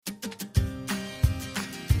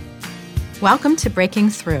Welcome to Breaking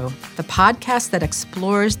Through, the podcast that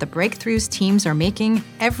explores the breakthroughs teams are making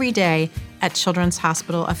every day at Children's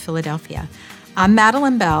Hospital of Philadelphia. I'm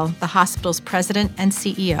Madeline Bell, the hospital's president and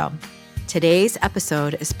CEO. Today's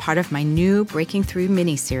episode is part of my new Breaking Through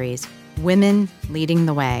mini-series, Women Leading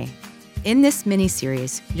the Way. In this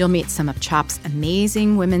mini-series, you'll meet some of CHOP's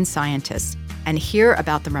amazing women scientists and hear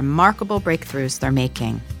about the remarkable breakthroughs they're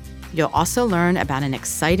making. You'll also learn about an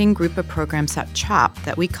exciting group of programs at CHOP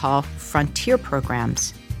that we call Frontier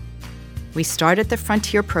Programs. We started the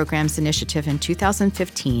Frontier Programs initiative in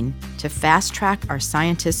 2015 to fast-track our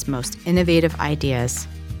scientists' most innovative ideas.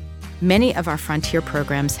 Many of our Frontier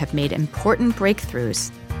Programs have made important breakthroughs,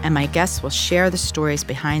 and my guests will share the stories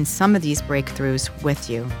behind some of these breakthroughs with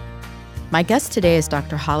you. My guest today is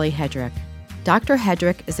Dr. Holly Hedrick. Dr.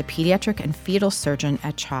 Hedrick is a pediatric and fetal surgeon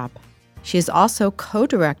at CHOP. She is also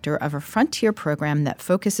co-director of a Frontier program that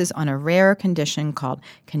focuses on a rare condition called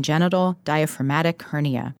congenital diaphragmatic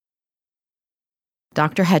hernia.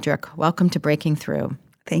 Dr. Hedrick, welcome to Breaking Through.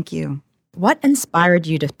 Thank you. What inspired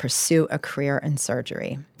you to pursue a career in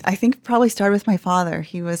surgery? I think it probably started with my father.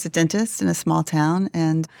 He was a dentist in a small town,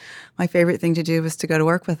 and my favorite thing to do was to go to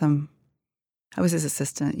work with him. I was his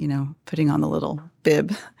assistant, putting on the little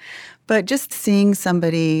bib. But just seeing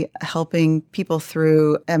somebody helping people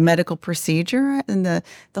through a medical procedure and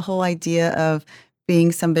the whole idea of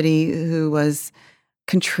being somebody who was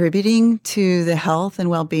contributing to the health and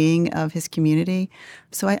well-being of his community.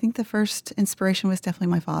 So I think the first inspiration was definitely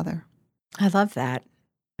my father. I love that.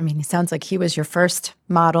 I mean, it sounds like he was your first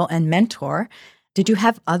model and mentor. Did you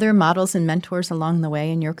have other models and mentors along the way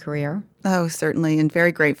in your career? Oh, certainly, and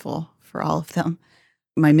very grateful for all of them.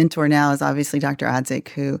 My mentor now is obviously Dr. Adzik,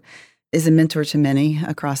 who is a mentor to many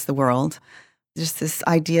across the world. Just this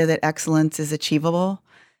idea that excellence is achievable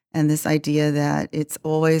and this idea that it's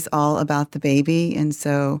always all about the baby. And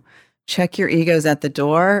so check your egos at the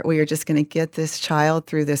door. We are just going to get this child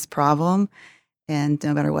through this problem, and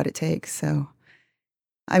no matter what it takes. So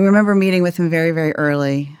I remember meeting with him very, very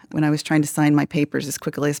early when I was trying to sign my papers as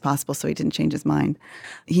quickly as possible so he didn't change his mind.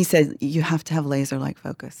 He said, "You have to have laser-like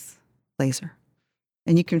focus." Laser.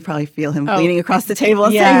 And you can probably feel him leaning across the table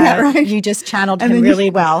and saying that, right? You just channeled him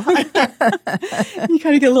really well. You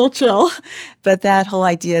kind of get a little chill. But that whole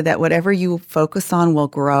idea that whatever you focus on will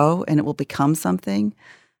grow and it will become something,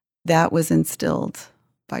 that was instilled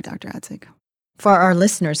by Dr. Adzik. For our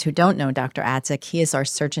listeners who don't know Dr. Adzik, he is our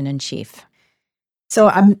surgeon-in-chief. So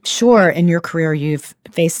I'm sure in your career you've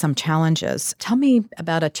faced some challenges. Tell me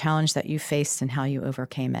about a challenge that you faced and how you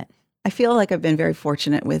overcame it. I feel like I've been very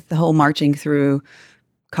fortunate with the whole marching through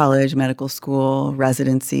college, medical school,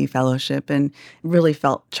 residency, fellowship, and really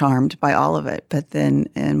felt charmed by all of it. But then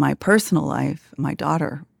in my personal life, my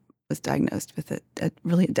daughter was diagnosed with a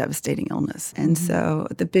really devastating illness. And so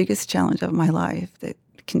the biggest challenge of my life that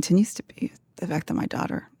continues to be the fact that my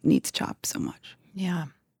daughter needs CHOP so much. Yeah.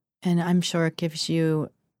 And I'm sure it gives you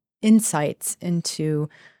insights into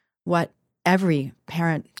what every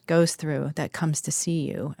parent goes through that comes to see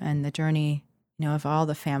you and the journey, of all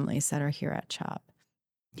the families that are here at CHOP.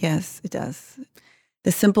 Yes, it does.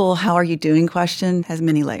 The simple "how are you doing" question has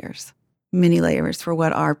many layers for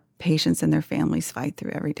what our patients and their families fight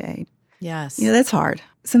through every day. Yes. That's hard.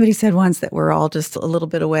 Somebody said once that we're all just a little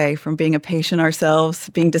bit away from being a patient ourselves,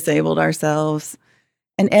 being disabled ourselves.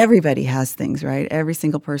 And everybody has things, right? Every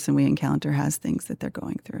single person we encounter has things that they're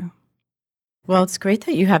going through. Well, it's great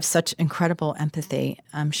that you have such incredible empathy.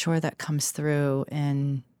 I'm sure that comes through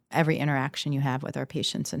in every interaction you have with our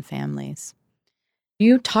patients and families.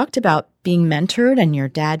 You talked about being mentored and your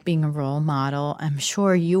dad being a role model. I'm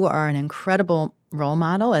sure you are an incredible role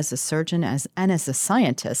model as a surgeon and as a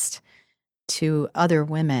scientist to other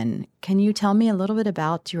women. Can you tell me a little bit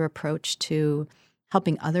about your approach to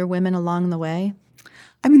helping other women along the way?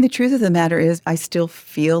 I mean, the truth of the matter is I still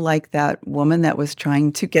feel like that woman that was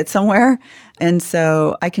trying to get somewhere. And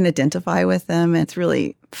so I can identify with them. It's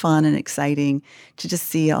really fun and exciting to just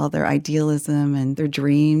see all their idealism and their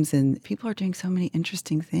dreams. And people are doing so many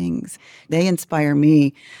interesting things. They inspire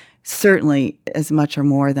me certainly as much or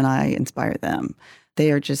more than I inspire them.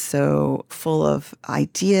 They are just so full of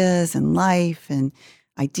ideas and life and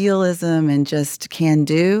idealism and just can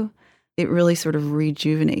do. It really sort of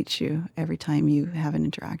rejuvenates you every time you have an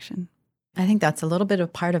interaction. I think that's a little bit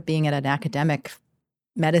of part of being at an academic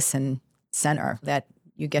medicine center, that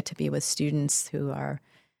you get to be with students who are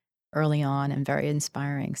early on and very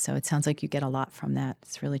inspiring. So it sounds like you get a lot from that.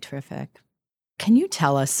 It's really terrific. Can you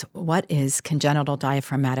tell us what is congenital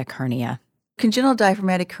diaphragmatic hernia? Congenital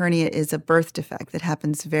diaphragmatic hernia is a birth defect that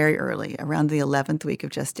happens very early, around the 11th week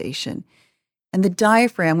of gestation. And the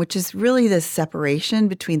diaphragm, which is really the separation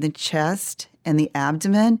between the chest and the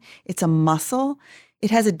abdomen, it's a muscle.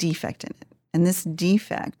 It has a defect in it. And this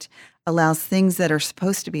defect allows things that are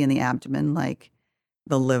supposed to be in the abdomen, like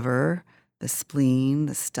the liver, the spleen,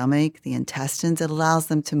 the stomach, the intestines, it allows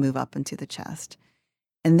them to move up into the chest.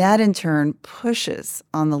 And that in turn pushes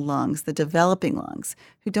on the lungs, the developing lungs,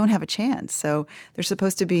 who don't have a chance. So they're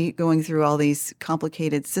supposed to be going through all these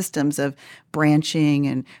complicated systems of branching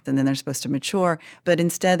and then they're supposed to mature. But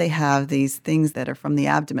instead they have these things that are from the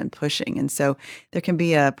abdomen pushing. And so there can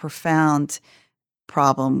be a profound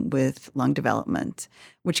problem with lung development,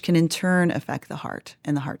 which can in turn affect the heart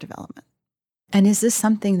and the heart development. And is this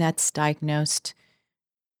something that's diagnosed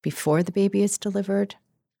before the baby is delivered?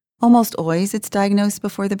 Almost always it's diagnosed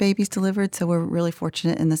before the baby's delivered, so we're really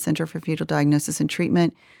fortunate in the Center for Fetal Diagnosis and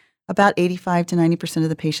Treatment. About 85 to 90% of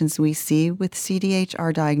the patients we see with CDH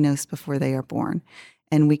are diagnosed before they are born,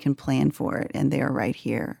 and we can plan for it, and they are right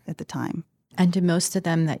here at the time. And do most of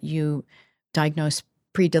them that you diagnose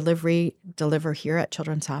pre-delivery deliver here at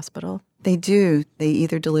Children's Hospital? They do. They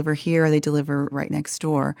either deliver here or they deliver right next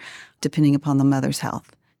door, depending upon the mother's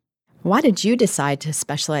health. Why did you decide to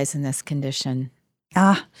specialize in this condition?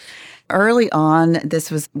 Early on,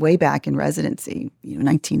 this was way back in residency,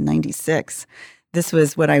 1996. This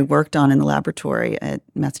was what I worked on in the laboratory at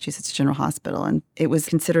Massachusetts General Hospital, and it was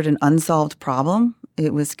considered an unsolved problem.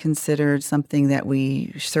 It was considered something that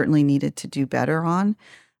we certainly needed to do better on.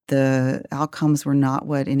 The outcomes were not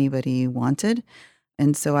what anybody wanted,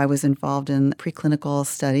 and so I was involved in preclinical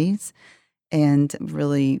studies and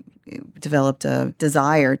really developed a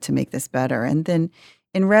desire to make this better. And then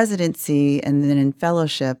in residency and then in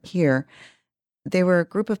fellowship here, they were a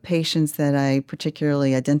group of patients that I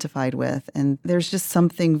particularly identified with. And there's just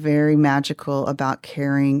something very magical about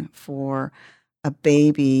caring for a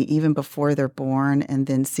baby even before they're born and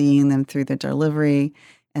then seeing them through the delivery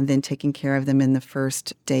and then taking care of them in the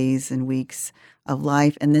first days and weeks of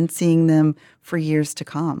life and then seeing them for years to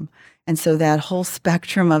come. And so that whole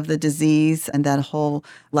spectrum of the disease and that whole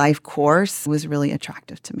life course was really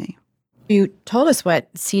attractive to me. You told us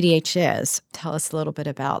what CDH is. Tell us a little bit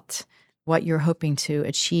about what you're hoping to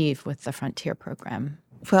achieve with the Frontier program.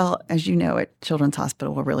 Well, as you know, at Children's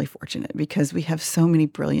Hospital, we're really fortunate because we have so many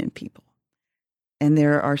brilliant people and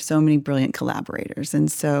there are so many brilliant collaborators. And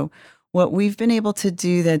so what we've been able to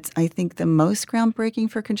do that's, I think, the most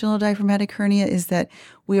groundbreaking for congenital diaphragmatic hernia is that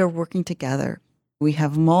we are working together. We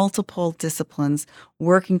have multiple disciplines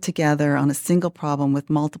working together on a single problem with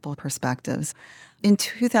multiple perspectives. In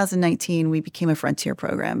 2019, we became a Frontier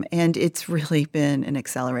program, and it's really been an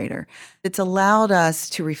accelerator. It's allowed us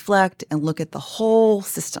to reflect and look at the whole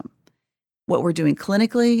system, what we're doing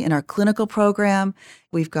clinically in our clinical program.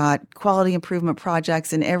 We've got quality improvement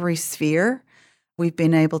projects in every sphere. We've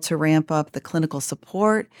been able to ramp up the clinical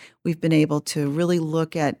support. We've been able to really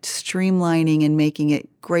look at streamlining and making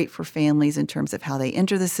it great for families in terms of how they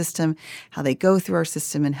enter the system, how they go through our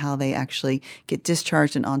system, and how they actually get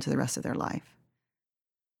discharged and on to the rest of their life.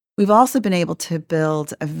 We've also been able to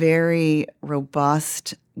build a very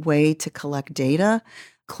robust way to collect data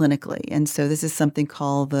clinically. And so this is something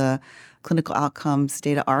called the Clinical Outcomes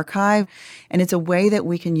Data Archive. And it's a way that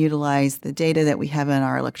we can utilize the data that we have in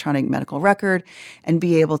our electronic medical record and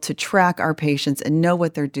be able to track our patients and know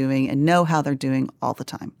what they're doing and know how they're doing all the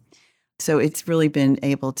time. So it's really been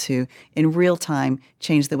able to, in real time,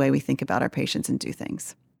 change the way we think about our patients and do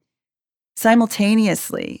things.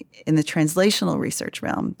 Simultaneously, in the translational research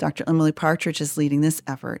realm, Dr. Emily Partridge is leading this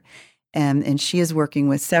effort, and she is working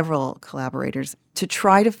with several collaborators to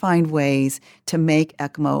try to find ways to make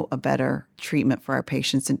ECMO a better treatment for our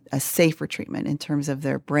patients and a safer treatment in terms of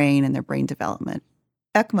their brain and their brain development.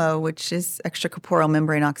 ECMO, which is extracorporeal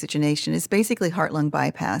membrane oxygenation, is basically heart-lung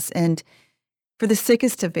bypass. And for the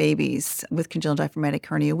sickest of babies with congenital diaphragmatic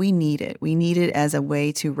hernia, we need it. We need it as a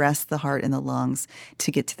way to rest the heart and the lungs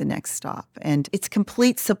to get to the next stop. And it's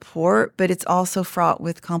complete support, but it's also fraught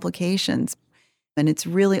with complications. And it's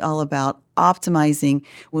really all about optimizing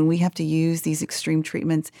when we have to use these extreme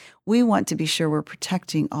treatments. We want to be sure we're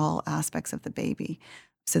protecting all aspects of the baby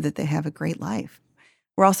so that they have a great life.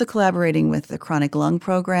 We're also collaborating with the Chronic Lung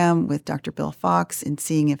Program with Dr. Bill Fox in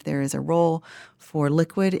seeing if there is a role for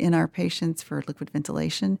liquid in our patients for liquid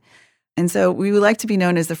ventilation. And so we would like to be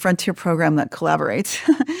known as the Frontier program that collaborates.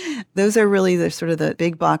 Those are really the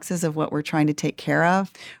big boxes of what we're trying to take care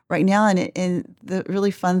of right now. And the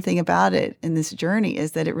really fun thing about it in this journey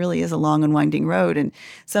is that it really is a long and winding road. And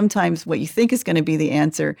sometimes what you think is going to be the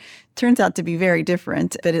answer turns out to be very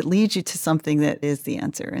different, but it leads you to something that is the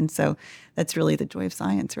answer. And so that's really the joy of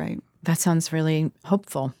science, right? That sounds really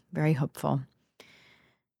hopeful, very hopeful.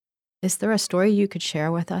 Is there a story you could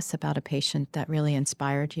share with us about a patient that really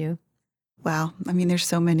inspired you? Wow. I mean, there's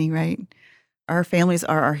so many, right? Our families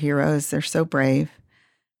are our heroes. They're so brave.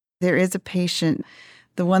 There is a patient,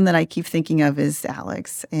 the one that I keep thinking of is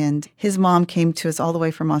Alex, and his mom came to us all the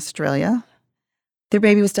way from Australia. Their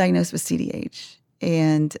baby was diagnosed with CDH,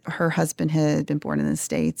 and her husband had been born in the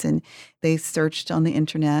States, and they searched on the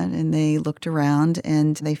internet, and they looked around,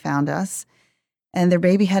 and they found us. And their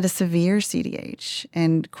baby had a severe CDH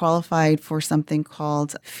and qualified for something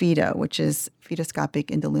called FETO, which is fetoscopic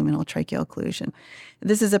endoluminal tracheal occlusion.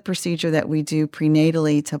 This is a procedure that we do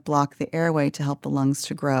prenatally to block the airway to help the lungs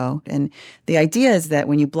to grow. And the idea is that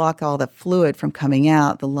when you block all the fluid from coming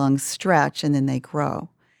out, the lungs stretch and then they grow.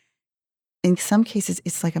 In some cases,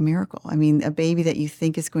 it's like a miracle. I mean, a baby that you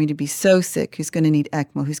think is going to be so sick, who's going to need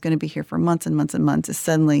ECMO, who's going to be here for months and months and months, is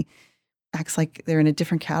suddenly acts like they're in a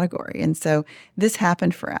different category. And so this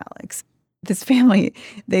happened for Alex. This family,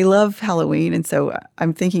 they love Halloween. And so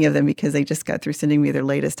I'm thinking of them because they just got through sending me their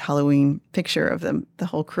latest Halloween picture of them, the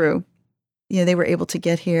whole crew. They were able to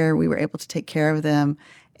get here. We were able to take care of them.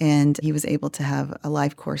 And he was able to have a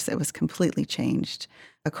life course that was completely changed,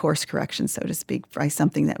 a course correction, so to speak, by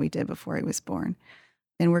something that we did before he was born.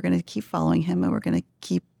 And we're going to keep following him, and we're going to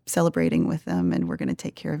keep celebrating with them, and we're going to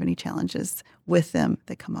take care of any challenges with them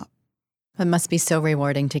that come up. It must be so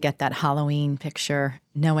rewarding to get that Halloween picture,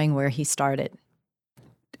 knowing where he started.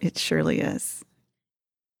 It surely is.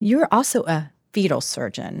 You're also a fetal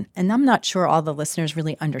surgeon, and I'm not sure all the listeners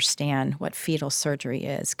really understand what fetal surgery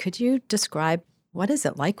is. Could you describe what is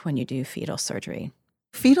it like when you do fetal surgery?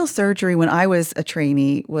 Fetal surgery, when I was a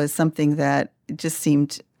trainee, was something that just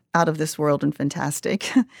seemed out of this world and fantastic.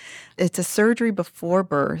 It's a surgery before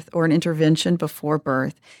birth or an intervention before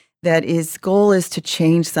birth that is goal is to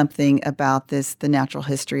change something about the natural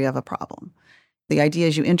history of a problem. The idea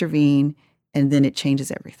is you intervene and then it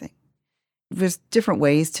changes everything. There's different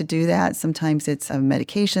ways to do that. Sometimes it's a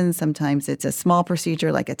medication, sometimes it's a small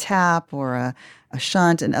procedure like a tap or a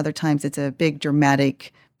shunt, and other times it's a big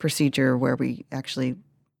dramatic procedure where we actually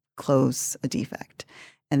close a defect.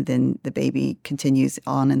 And then the baby continues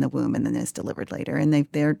on in the womb and then is delivered later. And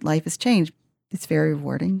their life has changed. It's very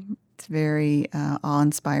rewarding. It's very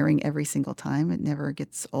awe-inspiring every single time. It never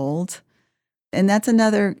gets old. And that's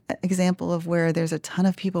another example of where there's a ton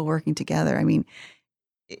of people working together. I mean,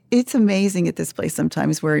 it's amazing at this place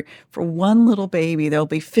sometimes where for one little baby, there'll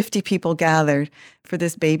be 50 people gathered for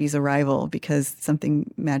this baby's arrival because something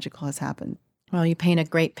magical has happened. Well, you paint a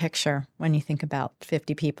great picture when you think about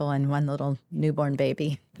 50 people and one little newborn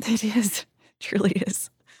baby. It is. It truly is.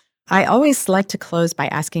 I always like to close by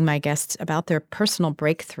asking my guests about their personal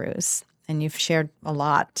breakthroughs, and you've shared a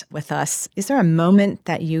lot with us. Is there a moment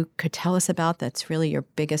that you could tell us about that's really your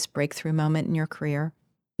biggest breakthrough moment in your career?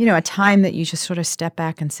 A time that you just sort of stepped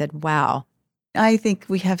back and said, wow. I think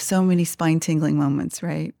we have so many spine-tingling moments,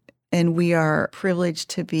 right? And we are privileged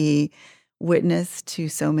to be witness to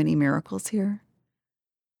so many miracles here.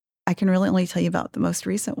 I can really only tell you about the most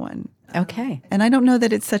recent one. Okay. And I don't know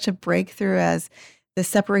that it's such a breakthrough as the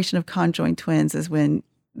separation of conjoined twins is when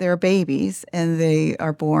they're babies and they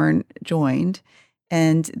are born joined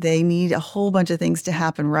and they need a whole bunch of things to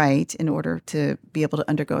happen right in order to be able to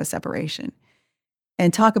undergo a separation.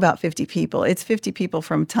 And talk about 50 people. It's 50 people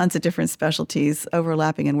from tons of different specialties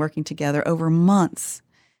overlapping and working together over months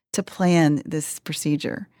to plan this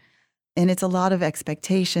procedure. And it's a lot of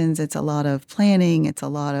expectations. It's a lot of planning. It's a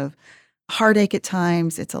lot of heartache at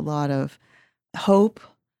times. It's a lot of hope.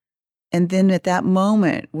 And then at that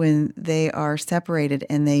moment when they are separated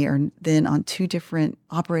and they are then on two different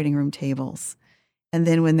operating room tables, and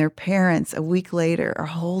then when their parents a week later are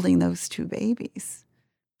holding those two babies,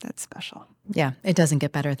 that's special. Yeah, it doesn't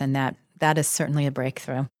get better than that. That is certainly a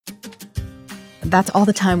breakthrough. That's all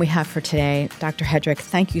the time we have for today. Dr. Hedrick,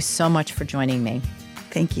 thank you so much for joining me.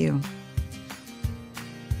 Thank you.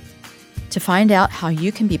 To find out how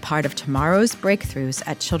you can be part of tomorrow's breakthroughs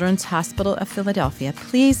at Children's Hospital of Philadelphia,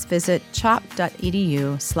 please visit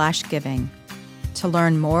chop.edu/giving. To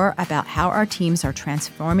learn more about how our teams are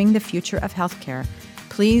transforming the future of healthcare,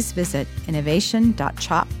 please visit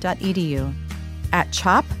innovation.chop.edu. At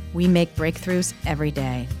CHOP, we make breakthroughs every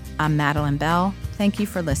day. I'm Madeline Bell. Thank you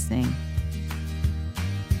for listening.